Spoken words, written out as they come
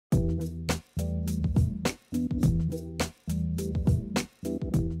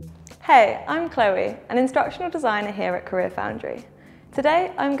Hey, I'm Chloe, an instructional designer here at CareerFoundry.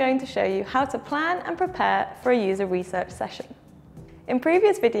 Today I'm going to show you how to plan and prepare for a user research session. In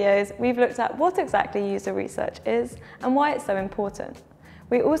previous videos, we've looked at what exactly user research is and why it's so important.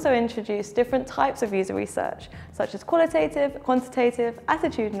 We also introduced different types of user research, such as qualitative, quantitative,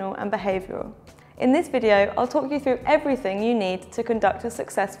 attitudinal, and behavioural. In this video, I'll talk you through everything you need to conduct a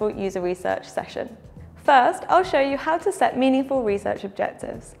successful user research session. First, I'll show you how to set meaningful research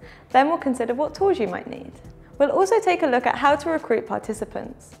objectives. Then we'll consider what tools you might need. We'll also take a look at how to recruit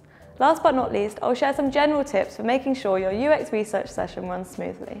participants. Last but not least, I'll share some general tips for making sure your UX research session runs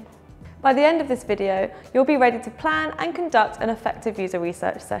smoothly. By the end of this video, you'll be ready to plan and conduct an effective user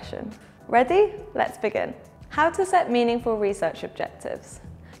research session. Ready? Let's begin. How to set meaningful research objectives.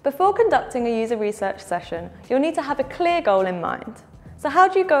 Before conducting a user research session, you'll need to have a clear goal in mind. So how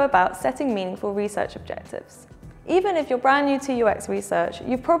do you go about setting meaningful research objectives? Even if you're brand new to UX research,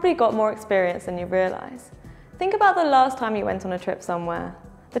 you've probably got more experience than you realise. Think about the last time you went on a trip somewhere.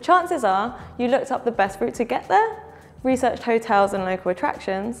 The chances are you looked up the best route to get there, researched hotels and local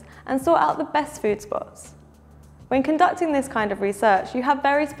attractions, and sought out the best food spots. When conducting this kind of research, you have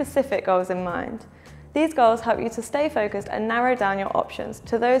very specific goals in mind. These goals help you to stay focused and narrow down your options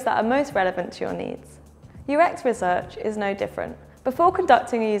to those that are most relevant to your needs. UX research is no different. Before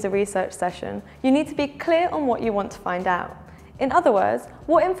conducting a user research session, you need to be clear on what you want to find out. In other words,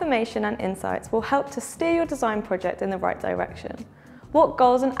 what information and insights will help to steer your design project in the right direction? What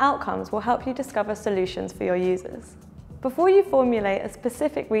goals and outcomes will help you discover solutions for your users? Before you formulate a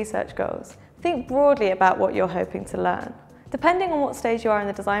specific research goals, think broadly about what you're hoping to learn. Depending on what stage you are in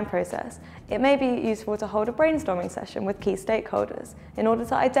the design process, it may be useful to hold a brainstorming session with key stakeholders in order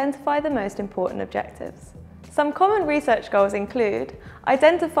to identify the most important objectives. Some common research goals include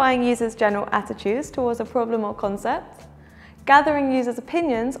identifying users' general attitudes towards a problem or concept, gathering users'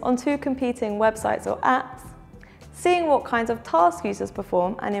 opinions on two competing websites or apps, seeing what kinds of tasks users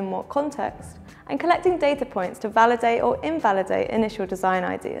perform and in what context, and collecting data points to validate or invalidate initial design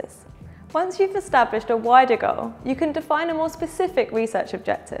ideas. Once you've established a wider goal, you can define a more specific research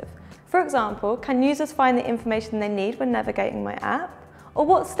objective. For example, can users find the information they need when navigating my app? Or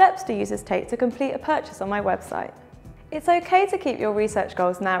what steps do users take to complete a purchase on my website? It's okay to keep your research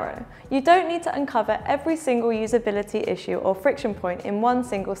goals narrow. You don't need to uncover every single usability issue or friction point in one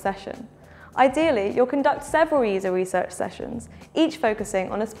single session. Ideally, you'll conduct several user research sessions, each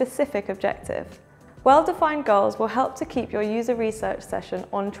focusing on a specific objective. Well-defined goals will help to keep your user research session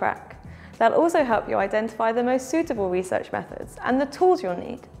on track. They'll also help you identify the most suitable research methods and the tools you'll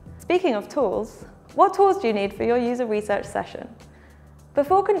need. Speaking of tools, what tools do you need for your user research session?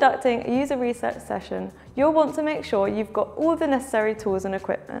 Before conducting a user research session, you'll want to make sure you've got all the necessary tools and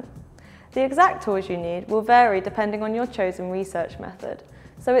equipment. The exact tools you need will vary depending on your chosen research method,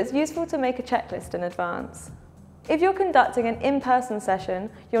 so it's useful to make a checklist in advance. If you're conducting an in-person session,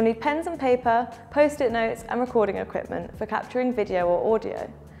 you'll need pens and paper, post-it notes, and recording equipment for capturing video or audio.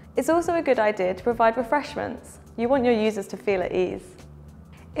 It's also a good idea to provide refreshments. You want your users to feel at ease.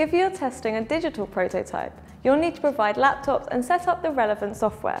 If you're testing a digital prototype, you'll need to provide laptops and set up the relevant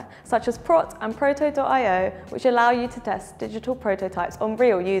software, such as Prot and Proto.io, which allow you to test digital prototypes on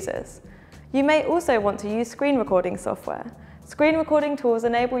real users. You may also want to use screen recording software. Screen recording tools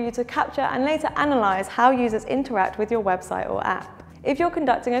enable you to capture and later analyze how users interact with your website or app. If you're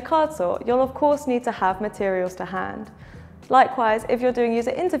conducting a card sort, you'll of course need to have materials to hand. Likewise, if you're doing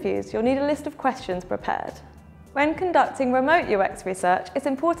user interviews, you'll need a list of questions prepared. When conducting remote UX research, it's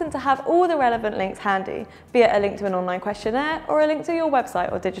important to have all the relevant links handy, be it a link to an online questionnaire or a link to your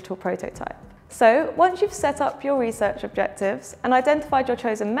website or digital prototype. So, once you've set up your research objectives and identified your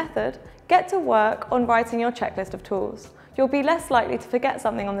chosen method, get to work on writing your checklist of tools. You'll be less likely to forget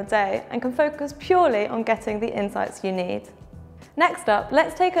something on the day and can focus purely on getting the insights you need. Next up,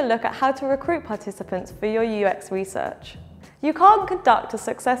 let's take a look at how to recruit participants for your UX research. You can't conduct a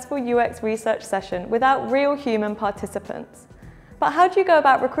successful UX research session without real human participants. But how do you go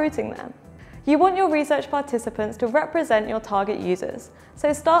about recruiting them? You want your research participants to represent your target users,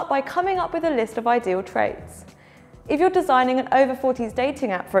 so start by coming up with a list of ideal traits. If you're designing an over 40s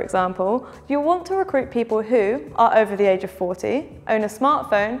dating app, for example, you'll want to recruit people who are over the age of 40, own a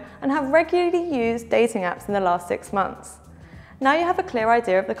smartphone, and have regularly used dating apps in the last 6 months. Now you have a clear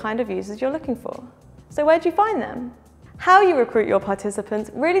idea of the kind of users you're looking for. So where do you find them? How you recruit your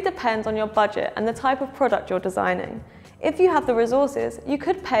participants really depends on your budget and the type of product you're designing. If you have the resources, you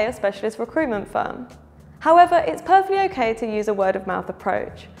could pay a specialist recruitment firm. However, it's perfectly okay to use a word-of-mouth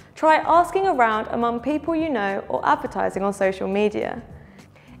approach. Try asking around among people you know or advertising on social media.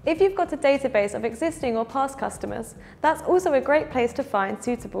 If you've got a database of existing or past customers, that's also a great place to find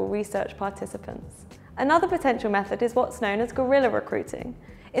suitable research participants. Another potential method is what's known as guerrilla recruiting.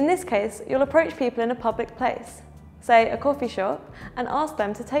 In this case, you'll approach people in a public place, say a coffee shop, and ask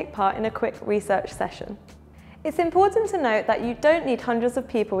them to take part in a quick research session. It's important to note that you don't need hundreds of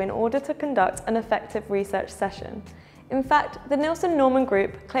people in order to conduct an effective research session. In fact, the Nielsen-Norman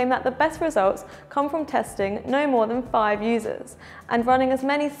Group claim that the best results come from testing no more than 5 users and running as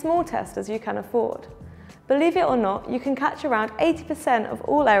many small tests as you can afford. Believe it or not, you can catch around 80% of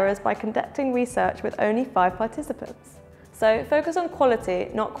all errors by conducting research with only 5 participants. So focus on quality,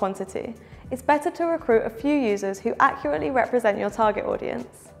 not quantity. It's better to recruit a few users who accurately represent your target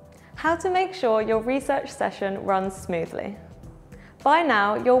audience. How to make sure your research session runs smoothly. By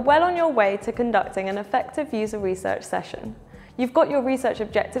now, you're well on your way to conducting an effective user research session. You've got your research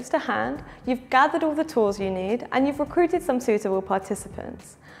objectives to hand, you've gathered all the tools you need, and you've recruited some suitable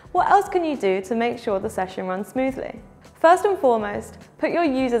participants. What else can you do to make sure the session runs smoothly? First and foremost, put your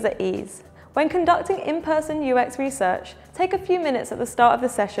users at ease. When conducting in-person UX research, take a few minutes at the start of the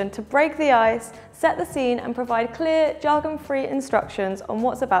session to break the ice, set the scene, and provide clear, jargon-free instructions on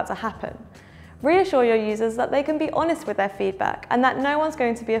what's about to happen. Reassure your users that they can be honest with their feedback and that no one's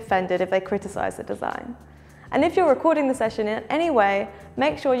going to be offended if they criticize the design. And if you're recording the session in any way,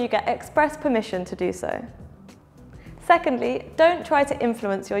 make sure you get express permission to do so. Secondly, don't try to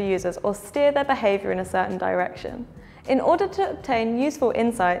influence your users or steer their behavior in a certain direction. In order to obtain useful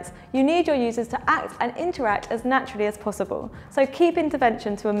insights, you need your users to act and interact as naturally as possible, so keep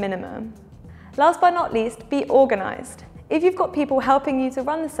intervention to a minimum. Last but not least, be organized. If you've got people helping you to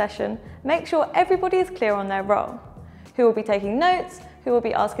run the session, make sure everybody is clear on their role. Who will be taking notes, who will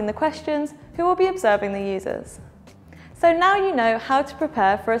be asking the questions, who will be observing the users. So now you know how to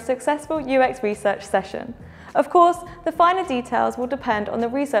prepare for a successful UX research session. Of course, the finer details will depend on the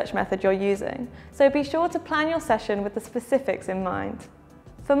research method you're using, so be sure to plan your session with the specifics in mind.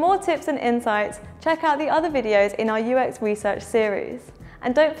 For more tips and insights, check out the other videos in our UX research series.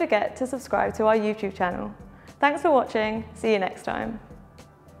 And don't forget to subscribe to our YouTube channel. Thanks for watching, see you next time.